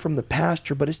hear from the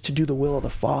pastor, but it's to do the will of the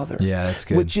Father. Yeah, that's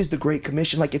good. Which is the Great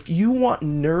Commission. Like, if you want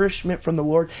nourishment from the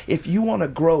Lord, if you want to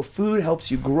grow, food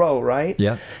helps you grow, right?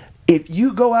 Yeah. If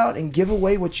you go out and give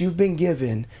away what you've been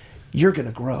given, you're going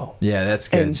to grow. Yeah, that's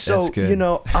good. And so, that's good. you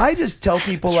know, I just tell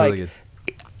people, like, really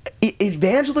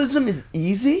evangelism is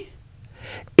easy.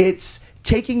 It's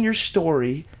taking your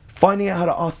story, finding out how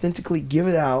to authentically give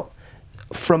it out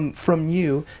from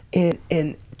you,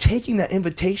 and taking that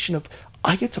invitation of,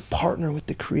 I get to partner with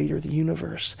the creator of the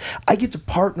universe. I get to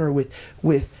partner with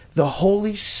the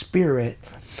Holy Spirit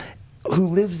who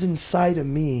lives inside of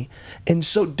me. And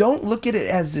so don't look at it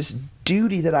as this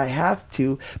duty that I have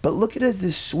to, but look at it as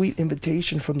this sweet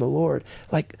invitation from the Lord.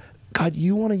 Like, God,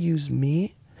 you want to use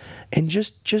me? And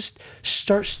just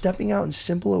start stepping out in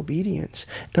simple obedience.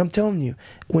 And I'm telling you,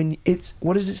 when it's,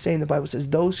 what does it say in the Bible? It says,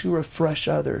 those who refresh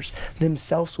others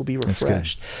themselves will be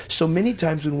refreshed. So many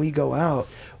times when we go out,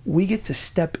 we get to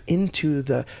step into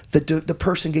the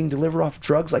person getting delivered off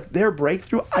drugs, like their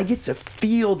breakthrough. I get to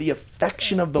feel the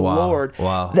affection of the Lord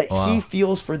that He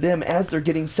feels for them as they're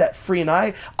getting set free. And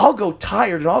I'll go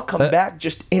tired and I'll come back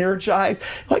just energized.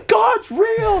 Like, God's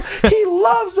real. He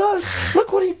loves us.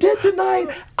 Look what He did tonight.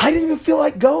 I didn't even feel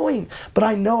like going, but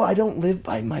I know I don't live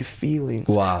by my feelings.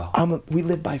 We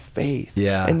live by faith.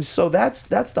 Yeah. And so that's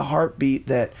the heartbeat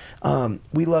that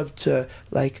we love to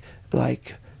like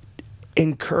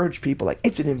encourage people. Like,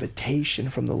 it's an invitation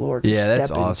from the Lord to step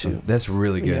that's awesome. into. That's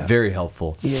really good. Yeah. Very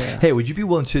helpful. Yeah. Hey, would you be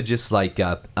willing to just like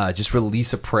just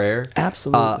release a prayer?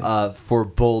 Absolutely. For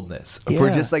boldness, for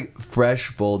Yeah. just like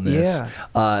fresh boldness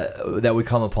that would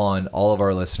come upon all of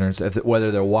our listeners,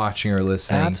 whether they're watching or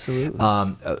listening. Absolutely.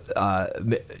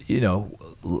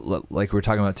 Like we were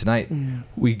talking about tonight,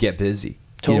 we get busy.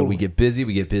 Totally. We get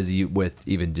busy with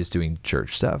even just doing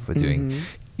church stuff, with doing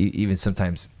even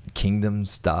sometimes kingdom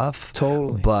stuff.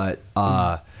 Totally. But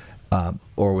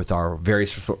or with our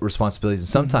various responsibilities, and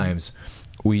sometimes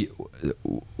we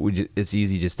it's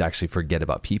easy just to actually forget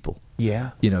about people.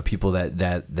 Yeah. People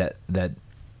that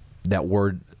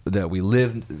word that we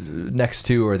live next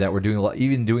to, or that we're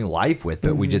doing life with,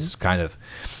 but we just kind of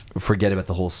forget about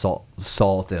the whole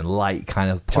salt and light kind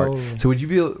of part. Totally. So would you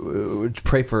be able to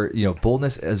pray for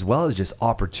boldness as well as just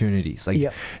opportunities,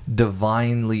 like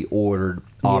divinely ordered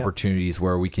opportunities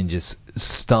where we can just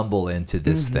stumble into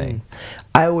this thing?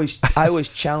 I always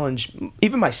challenge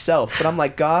even myself, but I'm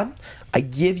like, God, I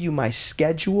give you my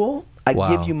schedule. I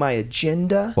give you my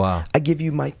agenda. Wow. I give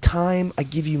you my time. I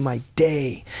give you my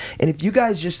day. And if you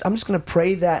guys I'm just going to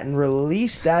pray that and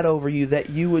release that over you,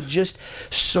 that you would just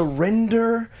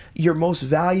surrender your most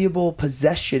valuable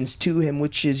possessions to him,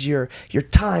 which is your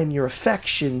time, your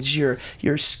affections, your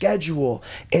schedule,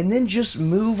 and then just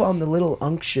move on the little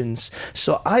unctions.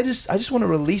 So I just want to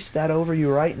release that over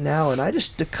you right now, and I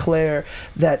just declare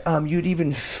that you'd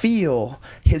even feel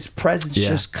his presence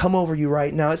just come over you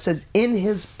right now. It says, in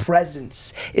his presence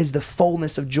is the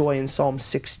fullness of joy in Psalm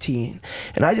 16.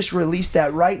 And I just release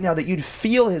that right now, that you'd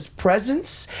feel his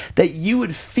presence, that you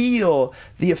would feel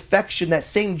the affection, that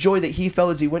same joy that he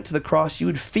felt as he went to the cross. You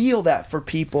would feel that for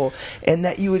people, and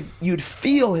that you'd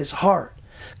feel his heart.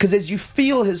 Because as you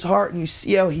feel his heart and you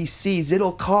see how he sees,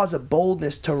 it'll cause a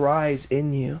boldness to rise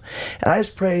in you. And I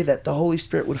just pray that the Holy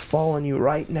Spirit would fall on you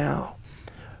right now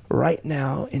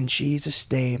in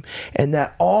Jesus' name, and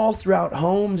that all throughout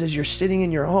homes, as you're sitting in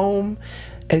your home,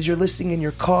 as you're listening in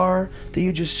your car, that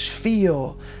you just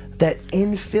feel that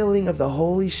infilling of the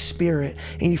Holy Spirit,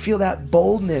 and you feel that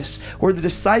boldness where the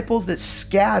disciples that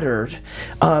scattered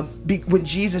when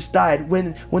Jesus died,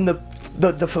 when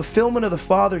the fulfillment of the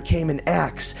Father came in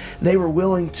Acts, they were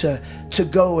willing to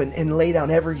go and lay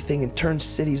down everything and turn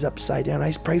cities upside down.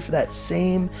 I pray for that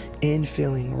same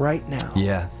infilling right now.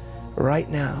 Yeah. Right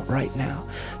now,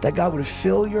 that God would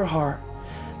fill your heart,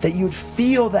 that you would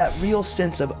feel that real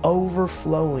sense of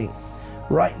overflowing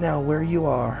right now where you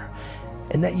are,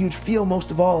 and that you'd feel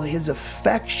most of all his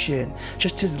affection,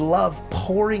 just his love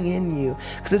pouring in you,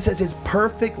 because it says his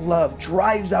perfect love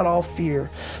drives out all fear.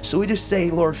 So we just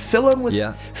say, Lord, fill him with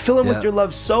your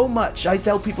love so much. I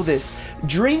tell people this: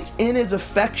 drink in his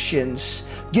affections,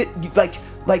 get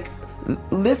like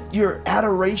lift your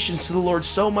adorations to the Lord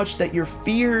so much that your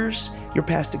fears, your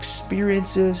past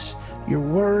experiences, your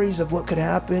worries of what could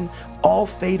happen all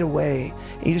fade away,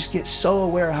 and you just get so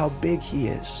aware of how big he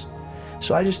is.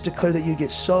 So I just declare that you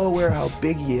get so aware of how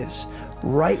big he is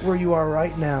right where you are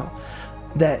right now,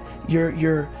 that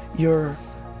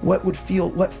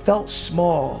what felt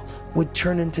small would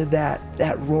turn into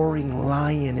that roaring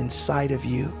lion inside of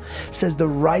you. It says the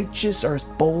righteous are as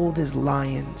bold as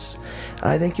lions. And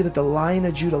I thank you that the Lion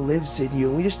of Judah lives in you.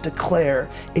 And we just declare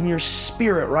in your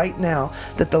spirit right now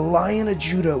that the Lion of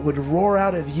Judah would roar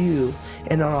out of you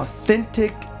in an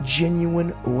authentic,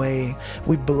 genuine way.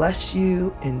 We bless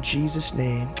you in Jesus'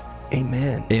 name.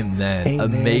 Amen. Amen.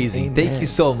 Amazing. Amen. Thank you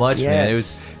so much, man. It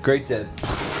was great to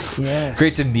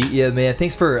meet you, man.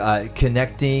 Thanks for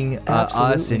connecting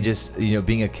us, and just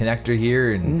being a connector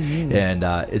here, and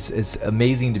it's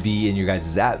amazing to be in your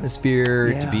guys'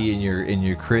 atmosphere, to be in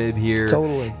your crib here.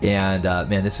 Totally. And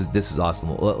man, this was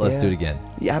awesome. Let's do it again.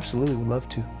 Yeah, absolutely. We'd love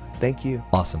to. Thank you.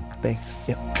 Awesome. Thanks.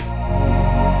 Yep.